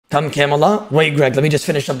Come, Camelot. Wait, Greg, let me just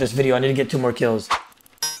finish up this video. I need to get 2 more kills.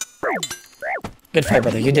 Good fight,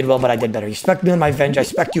 brother. You did well, but I did better. You spec me on my venge. I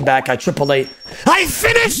spec you back. I triple A. I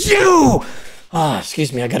finished you! Ah,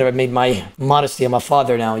 excuse me. I gotta made my modesty. I'm a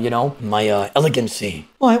father now, you know? My, elegancy.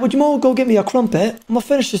 Alright, would you all go get me a crumpet? I'm gonna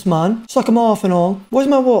finish this, man. Suck him off and all. Where's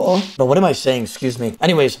my water? But what am I saying? Excuse me.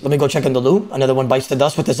 Anyways, let me go check in the loot. Another one bites the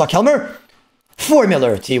dust with the Zuk helmer.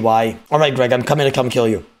 Formula, TY. Alright, Greg. I'm coming to come kill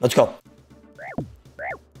you. Let's go.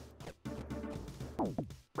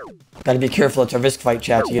 Gotta be careful, it's a risk fight,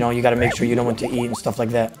 chat. You know, you gotta make sure you know when to eat and stuff like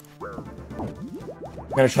that. I'm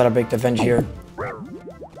gonna try to break the venge here.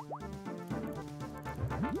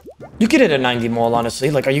 You could hit a 90 maul, honestly.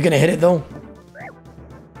 Like, are you gonna hit it, though?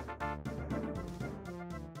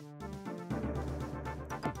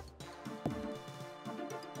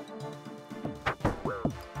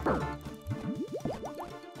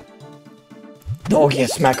 Doggy,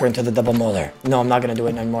 smack her into the double molar. No, I'm not gonna do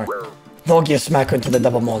it anymore. Doggy, smack her into the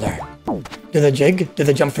double molar. Do the jig, do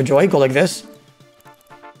the jump for joy, go like this.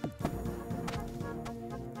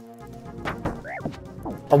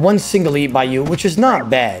 A 1 single eat by you, which is not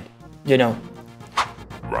bad, you know.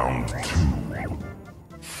 Round 2.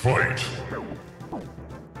 Fight.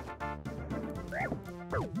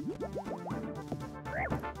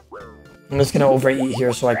 I'm just gonna overeat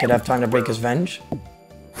here so I could have time to break his venge.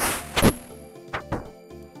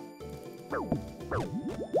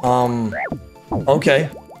 Okay.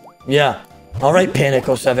 Yeah. Alright, Panic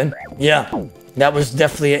 07. Yeah. That was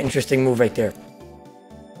definitely an interesting move right there.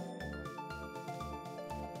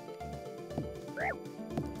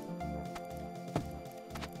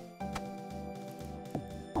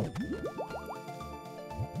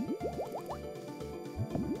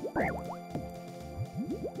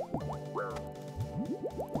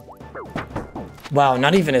 Wow,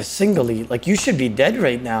 not even a single eat. Like, you should be dead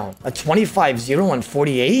right now. A 25-0 on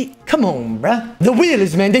 48? Come on, bruh. The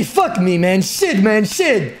wheelers, man, they fuck me, man. Shit, man,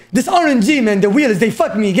 shit. This RNG, man, the wheelers, they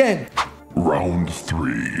fuck me again. Round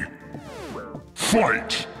 3.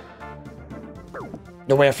 Fight.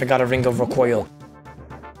 No way I forgot a ring of recoil.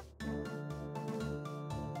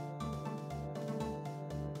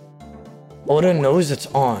 Oda knows it's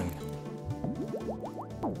on.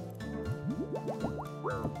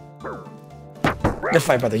 Good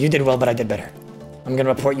fight, brother. You did well, but I did better. I'm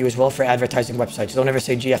gonna report you as well for advertising websites. Don't ever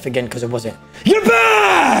say GF again, because it wasn't. You're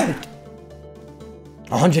bad!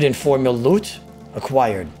 104 mil loot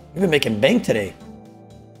acquired. You've been making bank today.